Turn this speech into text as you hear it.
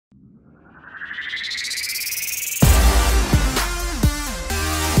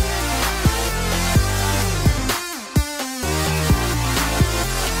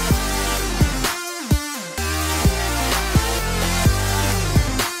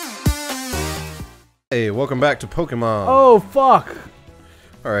Hey, welcome back to Pokemon. Oh, fuck.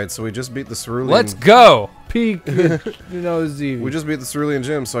 Alright, so we just beat the Cerulean. Let's go! Peak. You know, Eevee. We just beat the Cerulean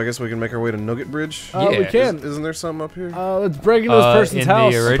Gym, so I guess we can make our way to Nugget Bridge. Yeah. We can. Isn't there something up here? Let's break into this person's in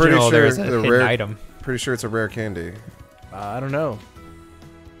house. the original, sure there's a the hidden rare- item. Pretty sure it's a rare candy. I don't know.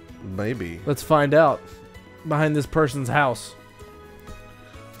 Maybe. Let's find out. Behind this person's house.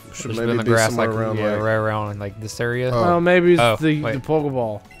 Should Just maybe in the be grass, somewhere like, around yeah, like... right around like this area. Oh. Oh, maybe it's Oh, the wait.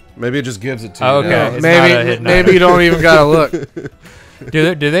 Pokeball. Maybe it just gives it to you. Oh, okay. now. It's not a hidden Maybe item. you don't even gotta look.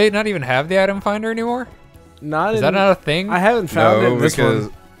 Do they not even have the item finder anymore? Is that not a thing? I haven't found it No, in this because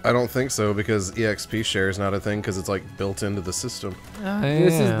one. I don't think so, because EXP share is not a thing, because it's like built into the system.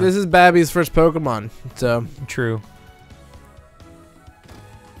 This is Babby's first Pokemon. So True.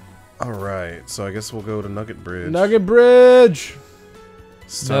 Alright, so I guess we'll go to Nugget Bridge. Nugget Bridge.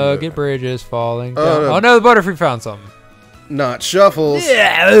 Nugget Bridge is falling down. Oh, no. Oh no, the Butterfree found something. Not Shuffles.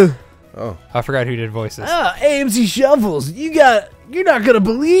 Yeah. Oh. I forgot who did voices. AMC Shuffles. You're not gonna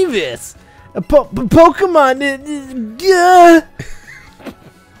believe this. A Pokemon.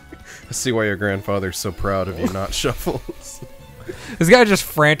 I see why your grandfather's so proud of you, not Shuffles. This guy just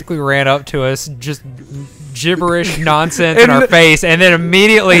frantically ran up to us, just gibberish nonsense in our face, and then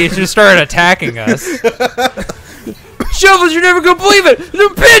immediately just started attacking us. Shovels, you're never gonna believe it! It's a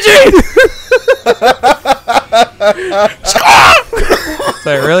pigeon!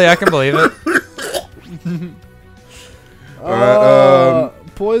 So really, I can believe it. Alright,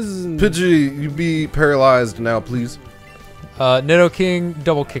 Poison. Pidgey, you be paralyzed now, please. Nidoking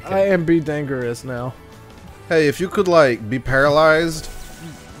double kick I him. am be dangerous now. Hey, if you could, like, be paralyzed,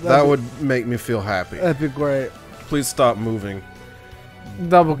 that would make me feel happy. That'd be great. Please stop moving.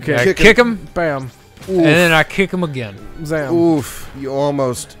 Double kick. Kick him, Bam. and then I kick him again. Zam. Oof, you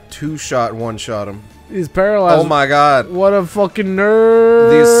almost one-shot him. He's paralyzed. Oh my god. What a fucking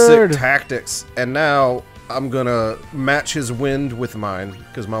nerd. These sick tactics. And now I'm gonna match his wind with mine,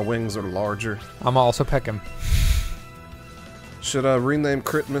 because my wings are larger. I'm also peck him. Should I rename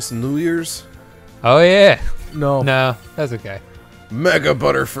Critmas New Year's? Oh yeah. No. No, that's okay. Mega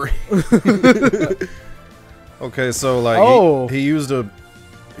Butterfree. Okay, so like he used a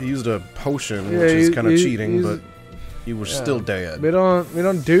potion, which is kind of cheating, but you were still dead. We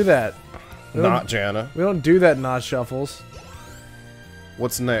don't do that. Not Jana. We don't do that. Not Shuffles.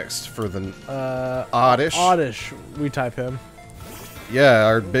 What's next for the Oddish? Oddish. We type him. Yeah,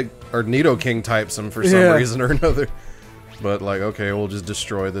 our Nidoking types him for some reason or another. But like, okay, we'll just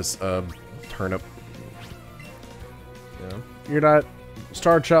destroy this turnip. Yeah. You're not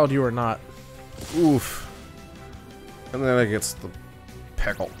Star Child. You are not. Oof. And then it gets the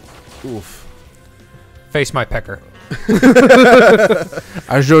peckle. Oof. Face my pecker.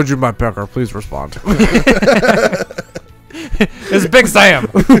 I showed you my pecker. Please respond. It's Big Sam.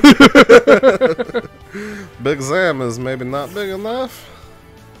 Big Sam is maybe not big enough.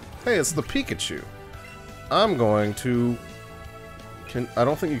 Hey, it's the Pikachu. I'm going to... I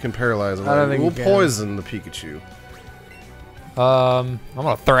don't think you can paralyze him. I don't think we'll you can. poison the Pikachu. I'm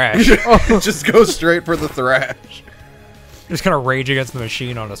gonna thrash. Just go straight for the thrash. Just gonna rage against the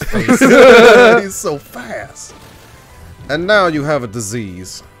machine on his face. He's so fast. And now you have a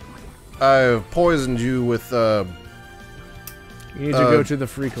disease. I have poisoned you with You need to go to the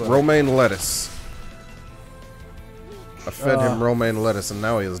free club. romaine lettuce. I fed him romaine lettuce and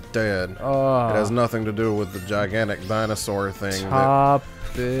now he is dead. It has nothing to do with the gigantic dinosaur thing that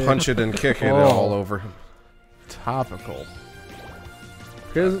punch it and kick it all over him. Topical.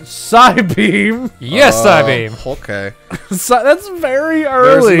 Here's Psybeam. Yes, Psybeam. Okay. That's very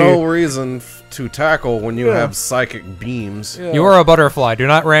early. There's no reason to tackle when you have psychic beams. Yeah. You are a butterfly. Do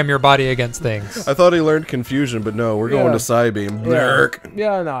not ram your body against things. I thought he learned confusion, but no, we're going to Psybeam. Blurk.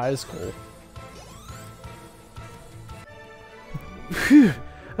 Yeah, no, it's cool.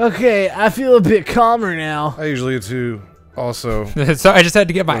 Okay, I feel a bit calmer now. I usually do also. So I just had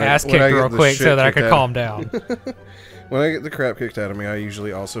to get my When I- ass when I kicked get real the quick shit so that I kicked could out. calm down. When I get the crap kicked out of me, I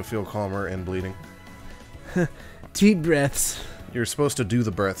usually also feel calmer and bleeding. Deep breaths. You're supposed to do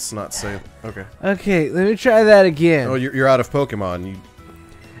the breaths, not say. Okay. Okay, let me try that again. Oh, you're out of Pokemon.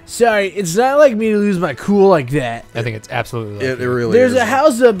 Sorry, it's not like me to lose my cool like that. I think it's absolutely. It really There's is. a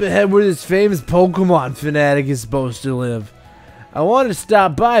house up ahead where this famous Pokemon fanatic is supposed to live. I wanted to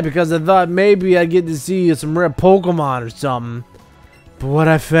stop by because I thought maybe I'd get to see some rare Pokemon or something. But what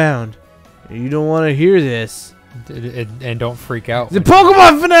I found, you don't want to hear this. And don't freak out. The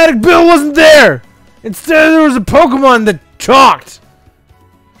Pokemon fanatic Bill wasn't there! Instead, there was a Pokemon that talked!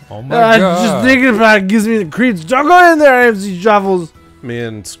 Oh my god. Just thinking about it gives me the creeps. Don't go in there, AMC Shuffles! Me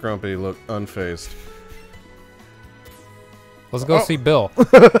and Scrumpy look unfazed. Let's go see Bill.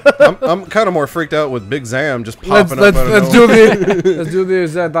 I'm kind of more freaked out with Big Zam just popping up out of let's nowhere. let's do the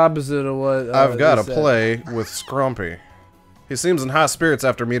exact opposite of what I've got to they said. play with Scrumpy. He seems in high spirits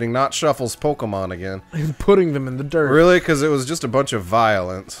after meeting Not Shuffle's Pokemon again. And putting them in the dirt. Really? Because it was just a bunch of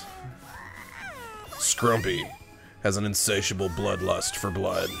violence. Scrumpy has an insatiable bloodlust for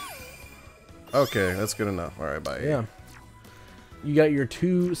blood. Okay, that's good enough. Alright, bye. Yeah. You got your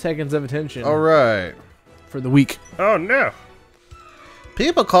 2 seconds of attention Alright. for the week. Oh no.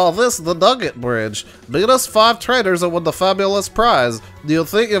 People call this the Nugget Bridge. Beat us 5 traders and win the fabulous prize. Do you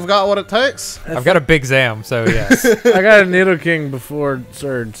think you've got what it takes? I've got a big Zam, so yes. I got a Nidoking before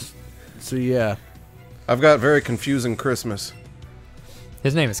Surge, so yeah. I've got very confusing Christmas.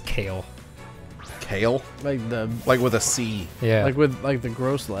 His name is Kale. Kale? Like with a C. Yeah. Like the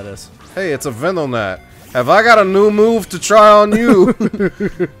gross lettuce. Hey, it's a Venonat. Have I got a new move to try on you?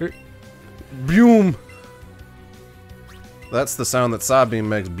 Boom. That's the sound that Psybeam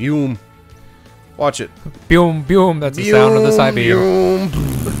makes. Boom. Watch it. Boom, boom. That's the sound of the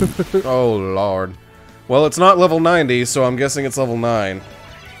Psybeam. Oh, Lord. Well, it's not level 90, so I'm guessing it's level 9.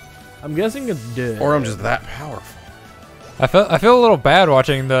 I'm guessing it's dead. Or I'm just that powerful. I feel a little bad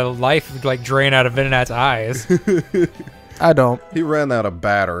watching the life like drain out of Venonat's eyes. I don't. He ran out of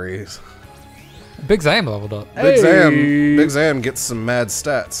batteries. Big Zam leveled up. Big Zam gets some mad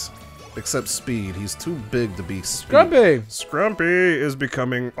stats. Except speed. He's too big to be speed. Scrumpy! Scrumpy is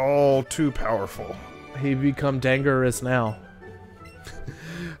becoming all too powerful. He become dangerous now.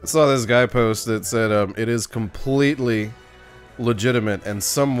 I saw this guy post that said it is completely legitimate and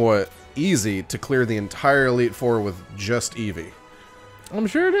somewhat easy to clear the entire Elite Four with just Eevee. I'm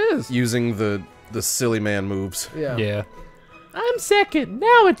sure it is. Using the silly man moves. Yeah. Yeah. I'm second.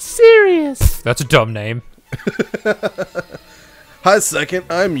 Now it's serious. That's a dumb name. Hi, second.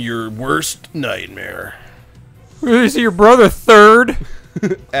 I'm your worst nightmare. Is your brother third?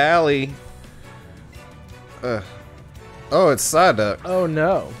 Allie. Oh, it's Psyduck. Oh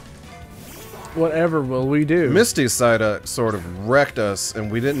no. Whatever will we do? Misty's Psyduck sort of wrecked us,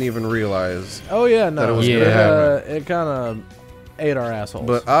 and we didn't even realize. Oh yeah, no. That it was gonna happen. It kind of ate our assholes.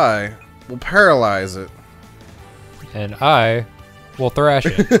 But I will paralyze it. And I will thrash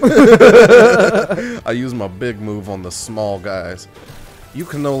it. I use my big move on the small guys. You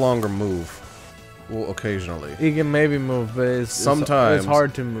can no longer move. Well, occasionally. he can maybe move, but Sometimes. it's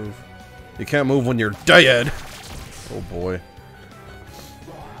hard to move. You can't move when you're dead. Oh boy.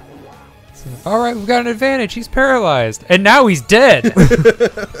 Alright, we've got an advantage. He's paralyzed. And now he's dead.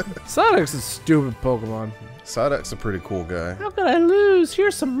 Sonic's a stupid Pokemon. Psyduck's a pretty cool guy. How could I lose?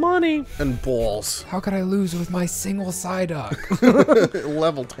 Here's some money. And balls. How could I lose with my single Psyduck?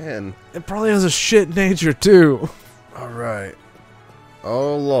 Level 10. It probably has a shit nature too. Alright.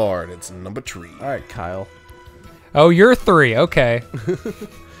 Oh lord, it's number 3. Alright, Kyle. Oh, you're 3. Okay.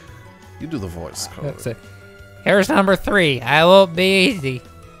 You do the voice, Cody. That's it. Here's number 3. I won't be easy.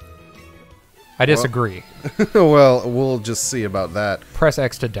 I disagree. Well, we'll just see about that. Press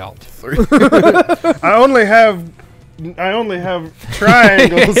X to doubt. 3. I only have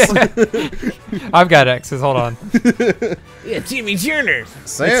triangles. I've got X's. Hold on. Yeah, Timmy Turner.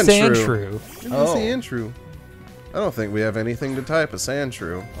 Sandshrew. Sandshrew. Give me Sandshrew. I don't think we have anything to type a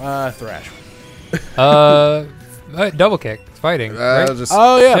Sandshrew. Thrash. Double kick. It's fighting. Right? Just,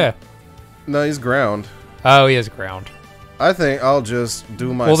 Oh yeah. Yeah. no, he's ground. Oh, he has ground. I think I'll just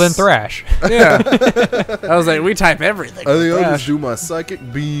do my... Well, then thrash. Yeah. I was like, we type everything. I think with I'll just Thrash. do my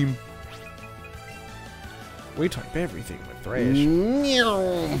psychic beam. We type everything with Thrash.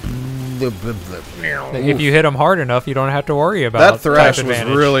 If you hit him hard enough, you don't have to worry about That thrash type was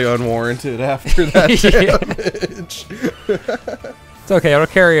advantage. really unwarranted after that damage. It's okay. It'll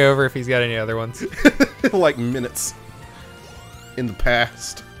carry over if he's got any other ones. Like minutes in the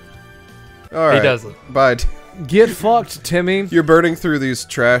past. All right. He doesn't. Bye. Get fucked, Timmy. You're burning through these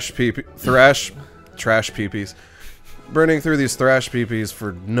trash peepees. Burning through these thrash peepees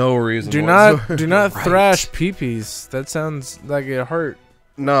for no reason. Do whatsoever. not Right. thrash peepees. That sounds like it hurt.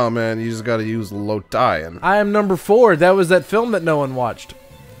 No, man, you just gotta use Lotian. I am number 4. That was that film that no one watched.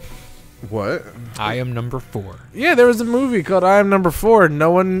 What? I am number 4. Yeah, there was a movie called I Am Number 4.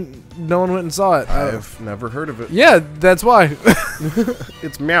 No one went and saw it. I've never heard of it. Yeah, that's why.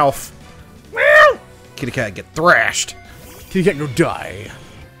 It's Meowth. Meow! Kitty cat get thrashed. You can't go die.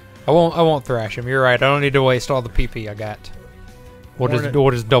 I won't thrash him. You're right. I don't need to waste all the PP I got. We'll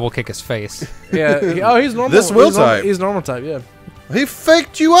just double kick his face. Yeah. He's normal. This will type. He's normal type. Yeah. He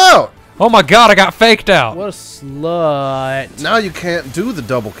faked you out. Oh my god! I got faked out. What a slut. Now you can't do the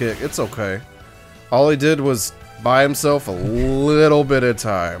double kick. It's okay. All he did was buy himself a little bit of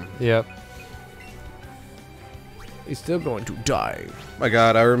time. Yep. He's still going to die. My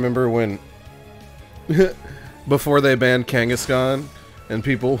God, I remember when before they banned Kangaskhan, and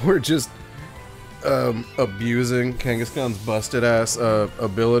people were just abusing Kangaskhan's busted ass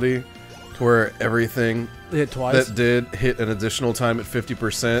ability, to where everything Hit twice. that did hit an additional time at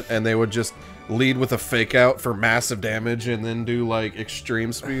 50%, and they would just lead with a fake out for massive damage, and then do like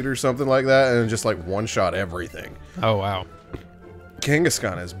extreme speed or something like that, and just like one shot everything. Oh wow.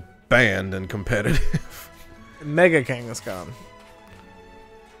 Kangaskhan is banned and competitive. Mega Kangaskhan.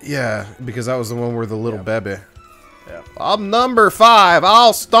 Yeah, because that was the one where the little baby. Yeah. I'm number 5.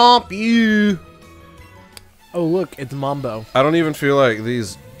 I'll stomp you. Oh look, it's Mambo. I don't even feel like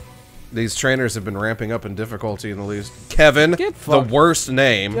these trainers have been ramping up in difficulty in the least. Kevin, Get the fucked. worst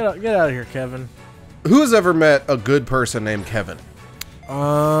name. Get out of here, Kevin. Who has ever met a good person named Kevin?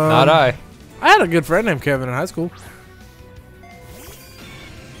 Not I. I had a good friend named Kevin in high school.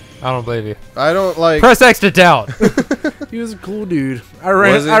 I don't believe you. I don't like. Press X to doubt. He was a cool dude.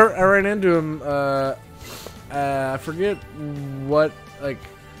 Was I he? ran into him. I forget what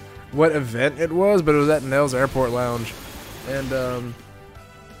event it was, but it was at Nell's Airport Lounge, and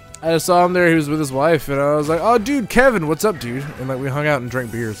I just saw him there. He was with his wife, and I was like, "Oh, dude, Kevin, what's up, dude?" And like we hung out and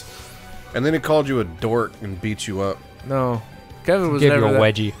drank beers. And then he called you a dork and beat you up. No, Kevin was Give you never a that.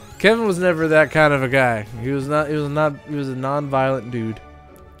 wedgie. Kevin was never that kind of a guy. He was not. He was a non-violent dude.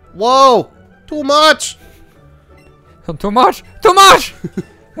 Whoa! Too much! Too much. Too much.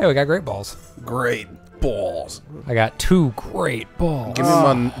 Hey, we got great balls. Great balls. I got 2 great balls.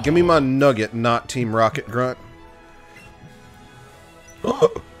 Give me my nugget, not Team Rocket Grunt.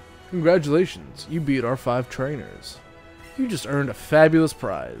 Congratulations, you beat our 5 trainers. You just earned a fabulous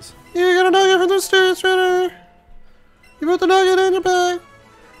prize. You got a nugget from the stairs, trainer. You put the nugget in your bag.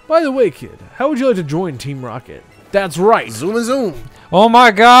 By the way, kid, how would you like to join Team Rocket? That's right. Zoom and zoom. Oh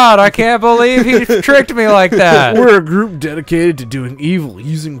my God! I can't believe he tricked me like that. We're a group dedicated to doing evil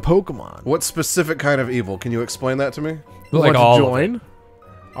using Pokemon. What specific kind of evil? Can you explain that to me? Like Want all to of join?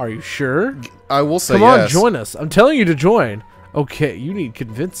 Are you sure? I will say Come yes. on, join us. I'm telling you to join. Okay, you need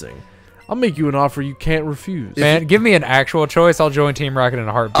convincing. I'll make you an offer you can't refuse. Man, give me an actual choice. I'll join Team Rocket in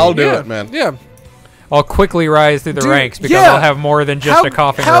a heartbeat. I'll do it, man. Yeah. I'll quickly rise through the Dude, ranks because yeah. I'll have more than just a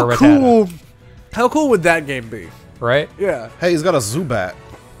coughing or a Rattata. How cool would that game be? Right? Yeah. Hey, he's got a Zubat.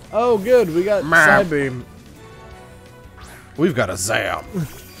 Oh, good. We got Psybeam. We've got a Zam.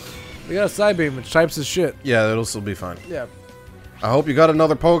 We got a Psybeam, which types his shit. Yeah, it'll still be fine. Yeah. I hope you got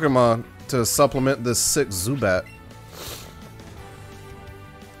another Pokemon to supplement this sick Zubat.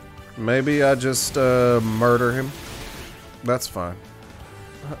 Maybe I just murder him. That's fine.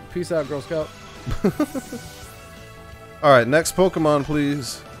 Peace out, Girl Scout. Alright, next Pokemon,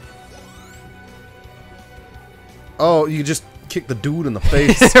 please. Oh, you just kick the dude in the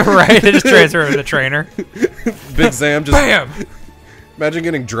face. Right? It just transfer to the trainer. Big Zam just... Bam! Imagine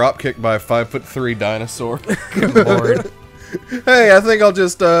getting drop kicked by a 5'3" dinosaur. Good lord. Hey, I think I'll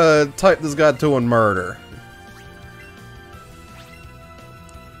just type this guy to a murder.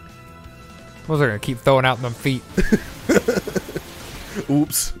 Those are gonna keep throwing out them feet.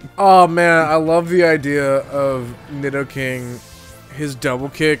 Oops. Oh, man. I love the idea of Nidoking, his double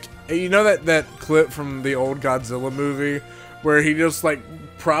kick. You know that clip from the old Godzilla movie where he just, like,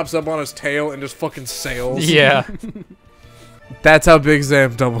 props up on his tail and just fucking sails? Yeah. That's how Big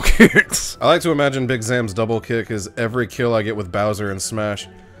Zam double kicks. I like to imagine Big Zam's double kick is every kill I get with Bowser and Smash.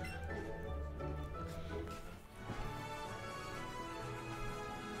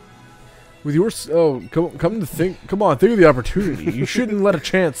 With your come on, think of the opportunity. You shouldn't let a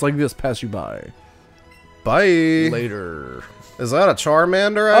chance like this pass you by. Bye. Later. Is that a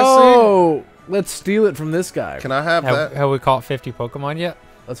Charmander I see? Oh, let's steal it from this guy. Can I have that? Have we caught 50 Pokemon yet?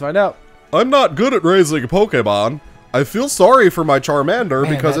 Let's find out. I'm not good at raising Pokemon. I feel sorry for my Charmander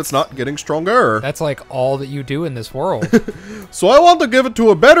Man, because it's not getting stronger. That's like all that you do in this world. So I want to give it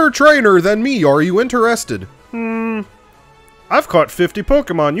to a better trainer than me. Are you interested? I've caught 50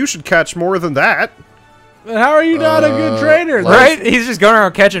 Pokemon. You should catch more than that. But how are you not a good trainer? Right? He's just going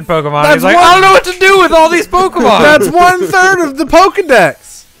around catching Pokemon. That's He's like, one- I don't know what to do with all these Pokemon. That's 1/3 of the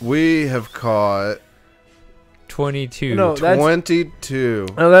Pokedex. We have caught 22. No, that's 22.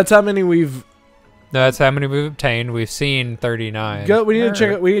 no, that's how many we've. That's how many we've obtained. We've seen 39. We need to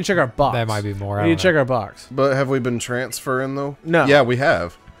check. We need to check our box. That might be more. We I need don't to check know. our box. But have we been transferring though? No. Yeah, we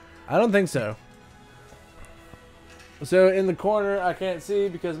have. I don't think so. So in the corner, I can't see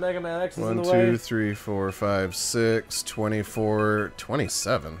because Mega Man X is in 1, the way. 2, 3, 4, 5, 6, 24,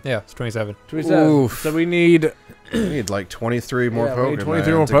 27. Yeah, it's 27. 27. Oof. So we need. We need like 23 more Yeah, we Pokemon need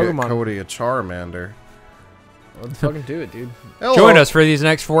 23 more to Pokemon. get Cody a Charmander. Let's fucking do it, dude. Hello. Join us for these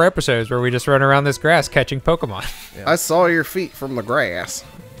next 4 episodes where we just run around this grass catching Pokemon. Yeah. I saw your feet from the grass.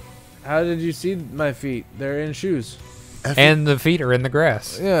 How did you see my feet? They're in shoes. And the feet are in the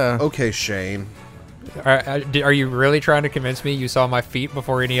grass. Yeah. Okay, Shane. Are you really trying to convince me you saw my feet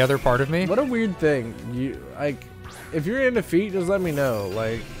before any other part of me? What a weird thing. You like, if you're into feet, just let me know.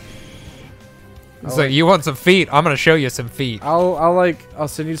 Like, It's like, you want some feet? I'm gonna show you some feet. I'll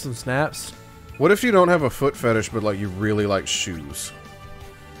send you some snaps. What if you don't have a foot fetish, but like you really like shoes?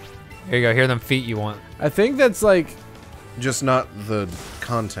 Here you go. Here are them feet you want. I think that's like, Just not the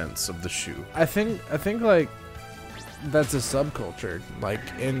contents of the shoe. I think like, that's a subculture like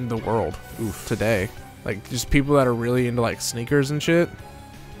in the world. Today, like just people that are really into like sneakers and shit.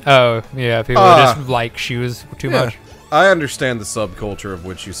 Oh yeah, people who just like shoes too much. I understand the subculture of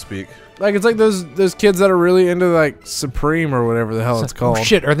which you speak. Like it's like those kids that are really into like Supreme or whatever the hell it's called. Oh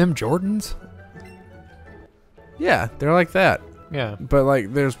shit, are them Jordans? Yeah, they're like that. Yeah. But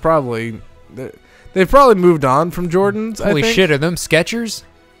like, there's probably they've probably moved on from Jordans. Holy I think. shit, are them Skechers?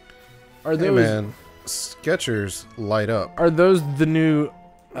 Are Hey those man, Skechers light up. are those the new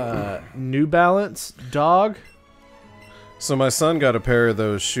New Balance dog? So my son got a pair of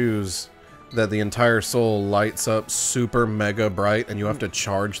those shoes that the entire sole lights up super mega bright, and you have to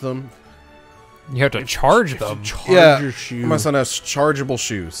charge them. You have to charge them. Charge your shoe. My son has chargeable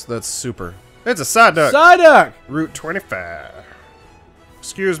shoes. That's super. It's a side duck. Psyduck! Route 25.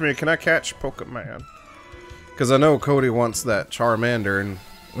 Excuse me, can I catch Pokemon? Because I know Cody wants that Charmander, and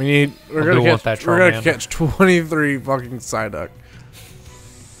We're do gonna want catch. that We're gonna Charmander. catch 23 fucking Psyduck.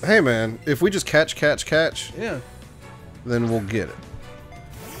 hey man, if we just catch, Yeah. then we'll get it.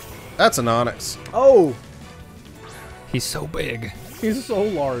 That's an Onyx. Oh, He's so big. he's so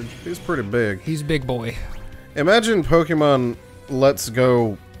large. He's pretty big. He's big boy. Imagine Pokemon Let's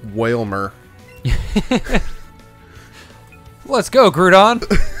Go Whalmer. Let's go, Groudon.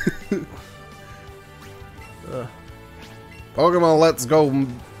 Pokemon Let's Go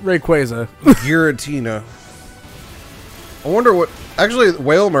Rayquaza. Giratina. I wonder what... Actually,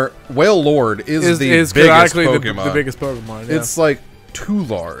 Whale Lord is the biggest Pokemon. the biggest Pokemon. Yeah. It's like too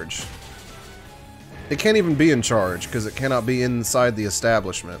large. It can't even be in charge because it cannot be inside the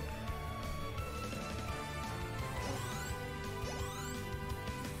establishment.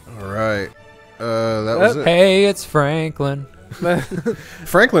 Alright. That was it. Hey, it's Franklin.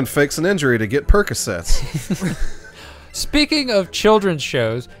 Franklin fakes an injury to get Percocets. Speaking of children's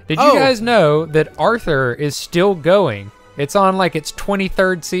shows, did you Oh. guys know that Arthur is still going? It's on like its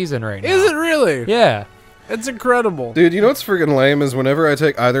 23rd season right now. Is it really? Yeah. It's incredible. Dude, you know what's freaking lame is whenever I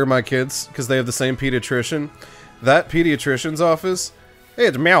take either of my kids, because they have the same pediatrician, that pediatrician's office, hey,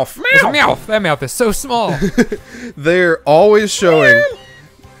 it's Meowth. It's a mouth. That mouth is so small. They're always showing,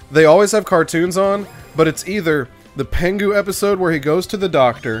 they always have cartoons on, but it's either the Pengu episode where he goes to the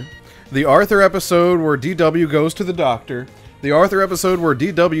doctor, the Arthur episode where DW goes to the doctor, the Arthur episode where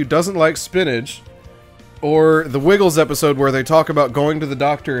DW doesn't like spinach, or the Wiggles episode where they talk about going to the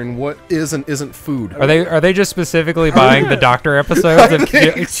doctor and what is and isn't food. Are they just specifically buying the Doctor episodes I of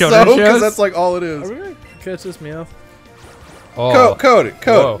think children's so, because shows? that's like all it Are is. we gonna catch this Meowth? Oh. Cody.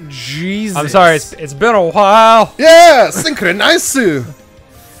 Whoa. Jesus. I'm sorry, it's been a while. Yeah, synchronize.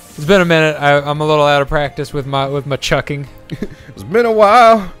 It's been a minute. I'm a little out of practice with my chucking. It's been a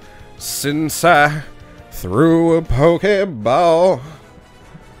while since I threw a Pokeball.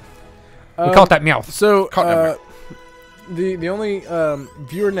 We call it that Meowth. So, Caught that the only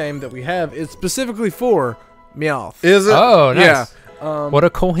viewer name that we have is specifically for Meowth. Is it? Oh, nice. Yeah. What a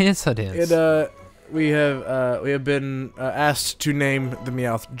coincidence. We have been asked to name the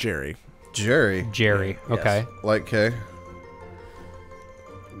Meowth Jerry. Jerry. Jerry. Yes. Okay. Like K.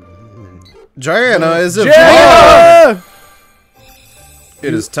 Joanna is a Jerry!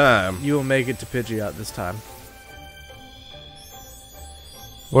 It is time. You will make it to Pidgeot this time.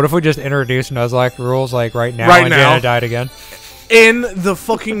 What if we just introduced Nuzlocke rules like right now Right and now. Jana died again? In the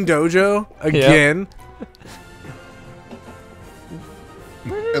fucking dojo again.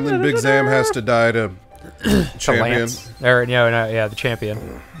 And then Big Zam has to die to champion. Lance. Yeah, the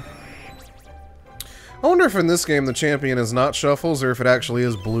champion. I wonder if in this game the champion is not Shuffles or if it actually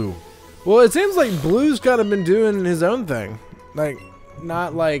is Blue. Well, it seems like Blue's kind of been doing his own thing. Like,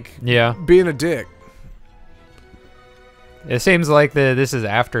 not like Yeah. being a dick. It seems like this is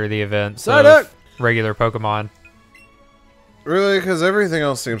after the event Psyduck! of regular Pokemon. Really? Because everything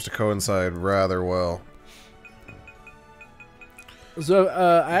else seems to coincide rather well. So,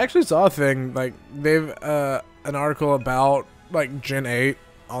 I actually saw a thing, like, they've, an article about, like, Gen 8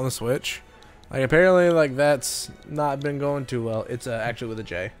 on the Switch. Like, apparently, like, that's not been going too well. It's, actually with a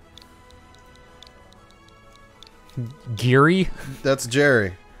J. Geary? That's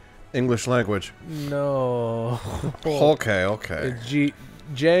Jerry. English language. No. Okay, okay. It's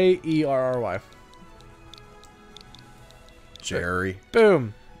Jerry. Jerry.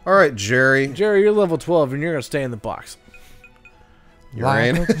 Boom. All right, Jerry. Jerry, you're level 12, and you're gonna stay in the box.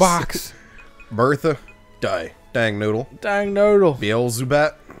 Uranus. Box. Bertha. Die. Dang noodle. Dang noodle.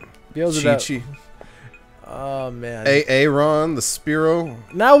 Beelzebub. Chi-Chi. Oh man. Aaron, the Spiro.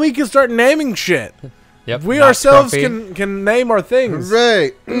 Now we can start naming shit. Yep. We not ourselves Scruffy. can name our things.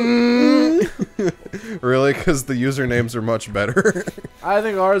 Right. Really? Because the usernames are much better. I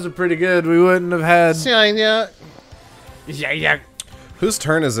think ours are pretty good. We wouldn't have had. Yeah. Whose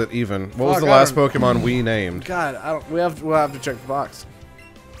turn is it even? What was Fuck, the last Pokemon we named? God, I don't. We'll have to check the box.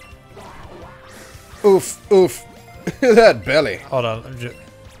 Oof, oof. That belly. Hold on.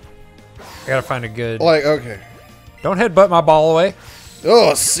 I gotta find a good. Like, okay. Don't headbutt my ball away.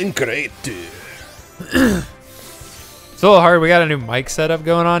 Oh, Syncrate. It's a little hard. We got a new mic setup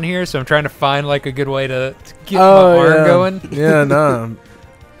going on here, so I'm trying to find like a good way to get my arm going. Yeah, no.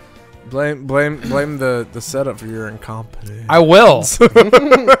 Blame the setup for your incompetence. I will.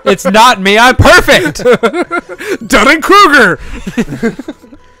 It's not me. I'm perfect. Dunning-Kruger.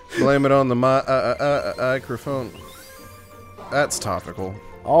 Blame it on the microphone. That's topical.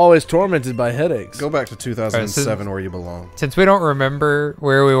 Always tormented by headaches. Go back to 2007 where you belong. Since we don't remember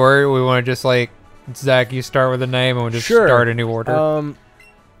where we were, we want to just like Zach, you start with a name and we'll just start a new order.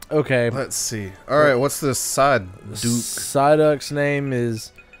 Okay. Let's see. All right, what's this side Duke? Psyduck's name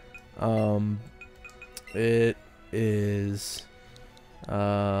is, it is,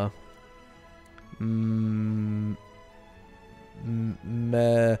 Mevlin.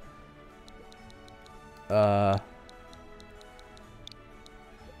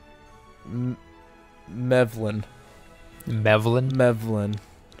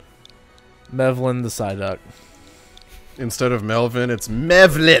 Mevlin the Psyduck. Instead of Melvin, it's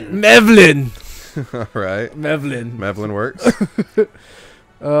Mevlin. All right. Mevlin works.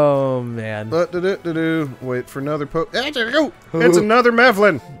 Oh man. Wait for another It's another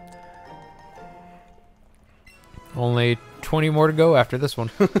Mevlin. Only 20 more to go after this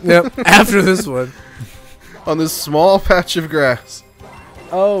one. Yep. After this one. On this small patch of grass.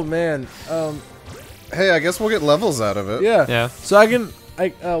 Oh man. Hey, I guess we'll get levels out of it. Yeah. Yeah. So I can. We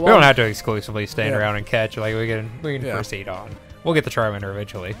don't have to exclusively stand around and catch. Like we can Yeah. proceed on. We'll get the Charmander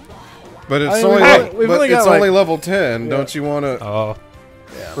eventually. But it's I mean, only level 10. Yeah. Don't you want to Oh,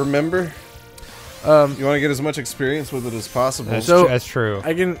 remember? You want to get as much experience with it as possible. that's true.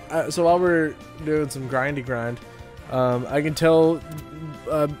 I can. So while we're doing some grind, I can tell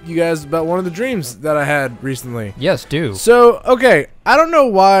you guys about one of the dreams that I had recently. Yes, do. So, okay, I don't know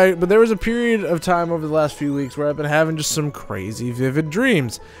why, but there was a period of time over the last few weeks where I've been having just some crazy, vivid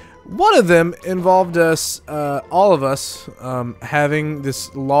dreams. One of them involved us, all of us, having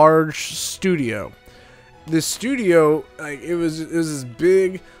this large studio. This studio, like, it was this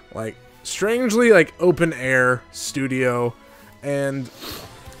big, like, strangely, like, open air studio, and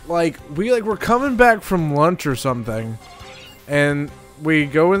like we're coming back from lunch or something, and we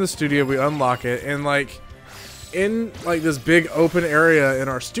go in the studio, we unlock it, and like in like this big open area in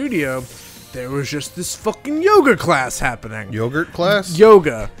our studio, there was just this fucking yoga class happening. Yogurt class?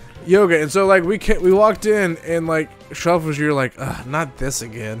 Yoga. And so like we walked in, and like Shelf was here like, not this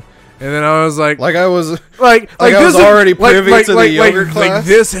again. And then I was like I was like I was already privy to the yogurt class. Like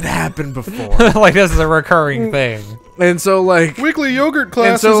this had happened before. Like this is a recurring thing. And so like weekly yogurt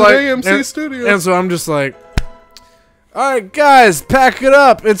class so, is like, at AMC Studios. And so I'm just like, all right, guys, pack it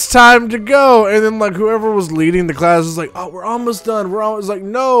up. It's time to go. And then like whoever was leading the class was like, oh, we're almost done. We're almost like,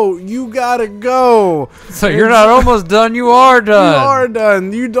 no, you gotta go. So you're not almost done. You are done. You are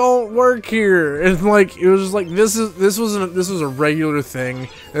done. You don't work here. And like it was just like this was a regular thing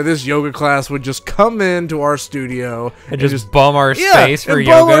that this yoga class would just come into our studio and just bum our space for and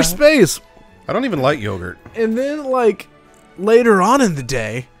yoga. bum our space. I don't even like yogurt. And then like later on in the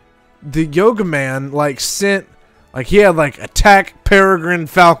day, the yoga man like sent. Like he had like attack peregrine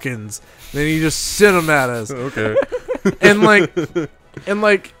falcons, then he just sent them at us. Okay. and like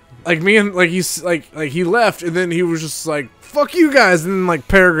me and like he's like he left, and then he was just like fuck you guys, and then like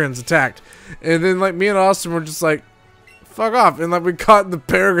peregrines attacked, and then like me and Austin were just like fuck off, and like we caught the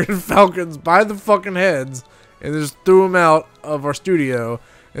peregrine falcons by the fucking heads and just threw them out of our studio,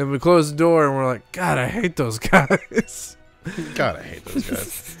 and we closed the door and we're like, God, I hate those guys. God, I hate those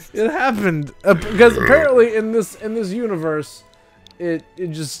guys. It happened because apparently in this universe, it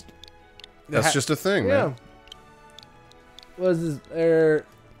just that's just a thing, man. What is this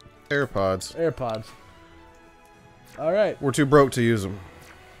AirPods? All right, We're too broke to use them.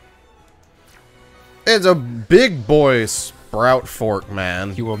 It's a big boy sprout fork,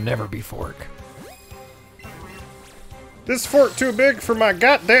 man. You will never be Fork. This fork too big for my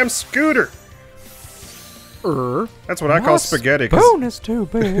goddamn scooter. That's what I call spaghetti. Spoon is too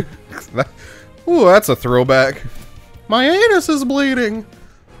big. Ooh, that's a throwback. My anus is bleeding.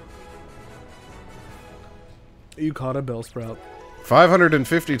 You caught a Bellsprout.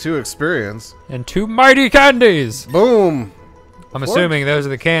 552 experience. And 2 mighty candies. Boom. I'm assuming those are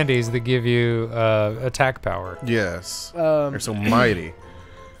the candies that give you attack power. Yes. They're so mighty.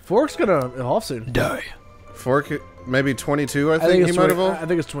 Fork's gonna evolve soon. Die. Fork, maybe 22, I think he might evolve. I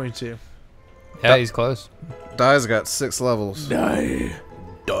think it's 22. Yeah, he's close. Die's got 6 levels. Die.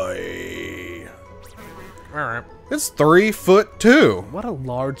 Alright. It's 3'2". What a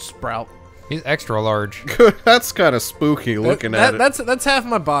large sprout. He's extra large. That's kind of spooky looking at it. That's half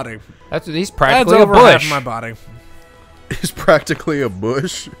my body. He's practically That's a over bush. half my body. He's practically a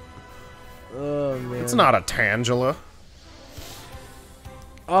bush. Oh man. It's not a Tangela.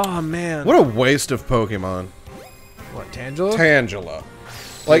 Oh man. What a waste of Pokemon. What, Tangela? Tangela.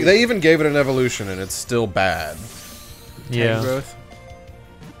 Like, they even gave it an evolution and it's still bad. Yeah. Growth.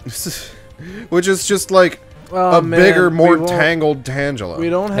 Which is just like a bigger, more tangled Tangela. We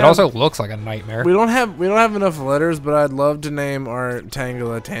don't have. It also looks like a nightmare. We don't have enough letters, but I'd love to name our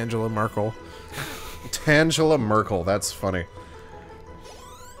Tangela Merkel. Tangela Merkel. That's funny.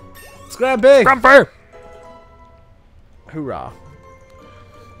 Let's grab big. Grumper! Hoorah.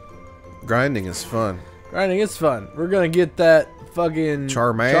 Grinding is fun. Grinding is fun. We're gonna get that fucking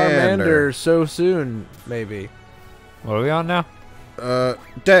Charmander so soon, maybe. What are we on now?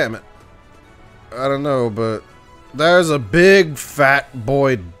 Damn it. I don't know, but there's a big fat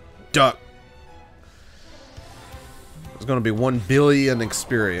boy duck. It's gonna be 1 billion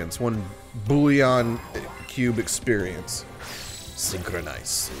experience. 1 bullion cube experience.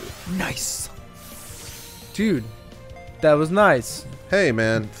 Synchronize. Nice. Dude, that was nice. Hey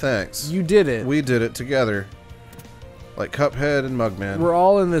man, thanks. You did it. We did it together. Like Cuphead and Mugman. We're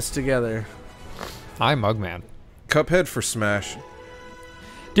all in this together. I'm Mugman. Cuphead for Smash.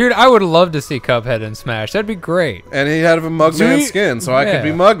 Dude, I would love to see Cuphead in Smash. That'd be great. And he had a Mugman skin, so I could be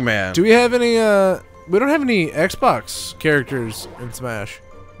Mugman. Do we have any, we don't have any Xbox characters in Smash.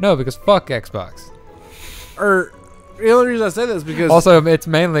 No, because fuck Xbox. Or, the only reason I say that is because... Also, it's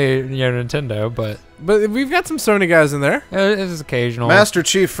mainly, Nintendo, but... But we've got some Sony guys in there. It's occasional. Master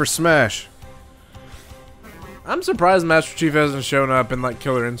Chief for Smash. I'm surprised Master Chief hasn't shown up in, like,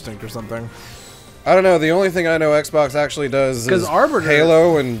 Killer Instinct or something. I don't know. The only thing I know Xbox actually does is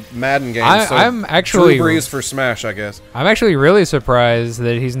Halo and Madden games. I'm actually Drew Brees for Smash, I guess. I'm actually really surprised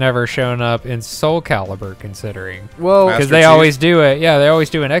that he's never shown up in Soul Calibur, considering. Well, because they always do it. Yeah, they always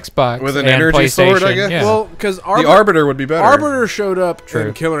do an Xbox with an and energy sword, I guess. Yeah. Well, because the Arbiter would be better. Arbiter showed up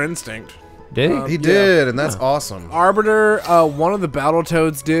in Killer Instinct. Did he? He did, and that's awesome. Arbiter, one of the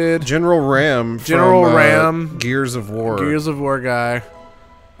Battletoads did. General Ram. From, Gears of War. Gears of War guy.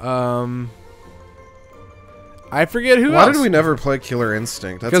 I forget who else. Why did we never play Killer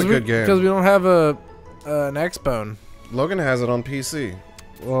Instinct? That's a good game. Because we don't have an X-Bone. Logan has it on PC.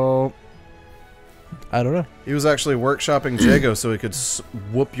 Well, I don't know. He was actually workshopping Jago so he could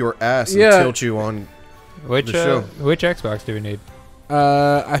whoop your ass and tilt you on the show. Which Xbox do we need?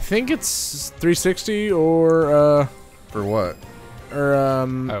 I think it's 360 or for what?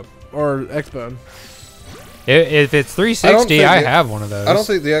 Or X-Bone. If it's 360, I have one of those. I don't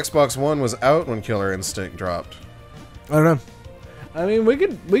think the Xbox One was out when Killer Instinct dropped. I don't know. I mean, we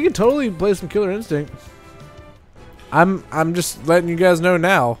could totally play some Killer Instinct. I'm just letting you guys know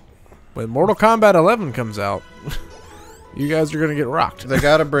now. When Mortal Kombat 11 comes out, you guys are gonna get rocked. They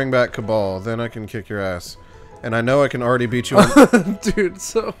gotta bring back Cabal, then I can kick your ass. And I know I can already beat you on dude,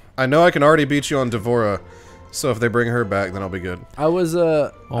 I know I can already beat you on Devora. So if they bring her back, then I'll be good. I was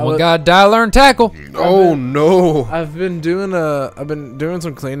oh my god, die, learn, tackle. Oh no. I've been doing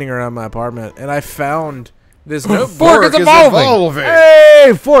some cleaning around my apartment and I found this notebook. Fork is evolving.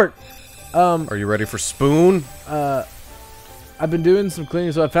 Hey, Fork. Are you ready for Spoon? I've been doing some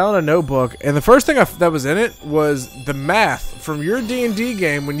cleaning, so I found a notebook, and the first thing that was in it was the math from your D&D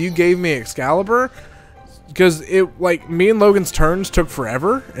game when you gave me Excalibur. Because like me and Logan's turns took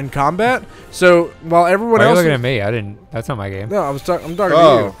forever in combat, so while everyone else. Are you looking at me? I didn't. That's not my game. No, I'm talking to you.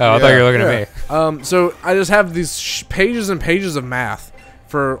 Oh, I thought you were looking at me. So I just have these pages and pages of math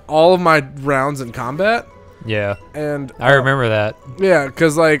for all of my rounds in combat. Yeah. And I remember that. Yeah,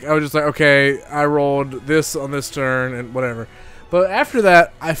 because like I was just like, okay, I rolled this on this turn and whatever. But after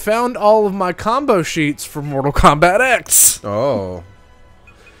that, I found all of my combo sheets for Mortal Kombat X. Oh.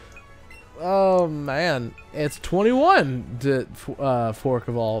 Oh man, it's 21 that Fork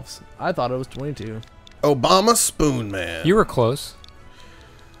evolves. I thought it was 22. Obama Spoon Man. You were close.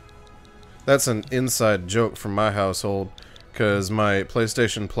 That's an inside joke from my household, because my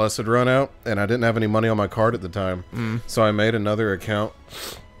PlayStation Plus had run out, and I didn't have any money on my card at the time. So I made another account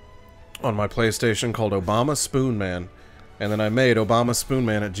on my PlayStation called Obama Spoon Man, and then I made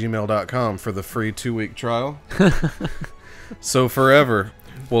obamaspoonman@gmail.com for the free 2-week trial. So forever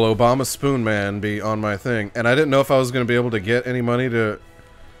will Obama Spoon Man be on my thing, and I didn't know if I was going to be able to get any money to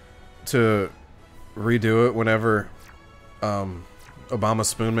redo it whenever Obama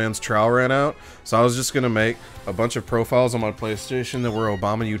Spoon Man's trial ran out. So I was just going to make a bunch of profiles on my PlayStation that were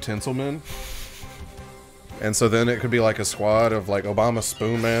Obama Utensil Men. And so then it could be like a squad of like Obama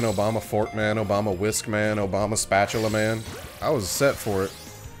Spoon Man, Obama Fork Man, Obama Whisk Man, Obama Spatula Man. I was set for it.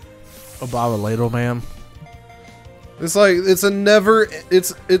 Obama Ladle Man. It's like, it's a never,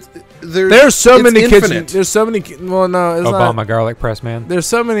 There's so it's many infinite. kitchen. There's so many. Well, no, it's Obama not. garlic press man. There's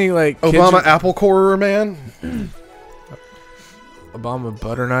so many like Obama kitchen, Apple Corer Man. Obama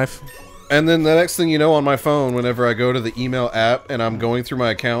butter knife. And then the next thing you know, on my phone, whenever I go to the email app and I'm going through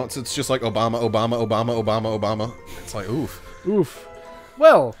my accounts, it's just like Obama, Obama, Obama, Obama, Obama. It's like, oof. Oof.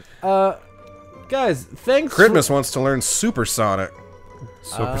 Well, guys, thanks. Christmas wants to learn Supersonic.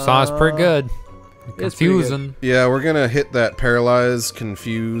 Supersonic's pretty good. It's pretty good. Confusing. Yeah, we're gonna hit that paralyze,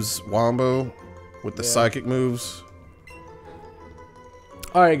 confuse wombo with the psychic moves.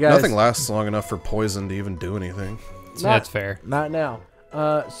 All right, guys. Nothing lasts long enough for poison to even do anything. That's fair. Not now.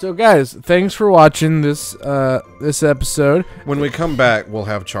 So guys, thanks for watching this this episode. When we come back, we'll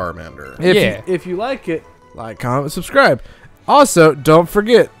have Charmander. If you like it, like, comment, subscribe. Also, don't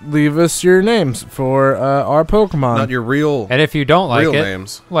forget, leave us your names for our Pokemon. Not your real And if you don't like real it,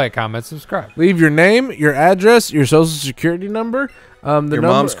 names. like, comment, subscribe. Leave your name, your address, your social security number, Your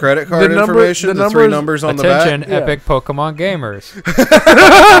mom's credit card information, the 3 numbers on the back. Attention, epic Pokemon gamers.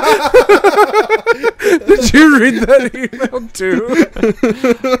 Did you read that email too?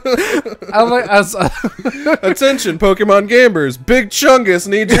 Attention, Pokemon gamers. Big Chungus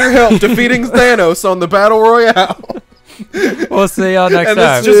needs your help defeating Thanos on the Battle Royale. We'll see y'all next And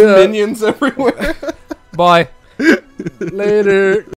time. it's just minions everywhere. Bye. Later.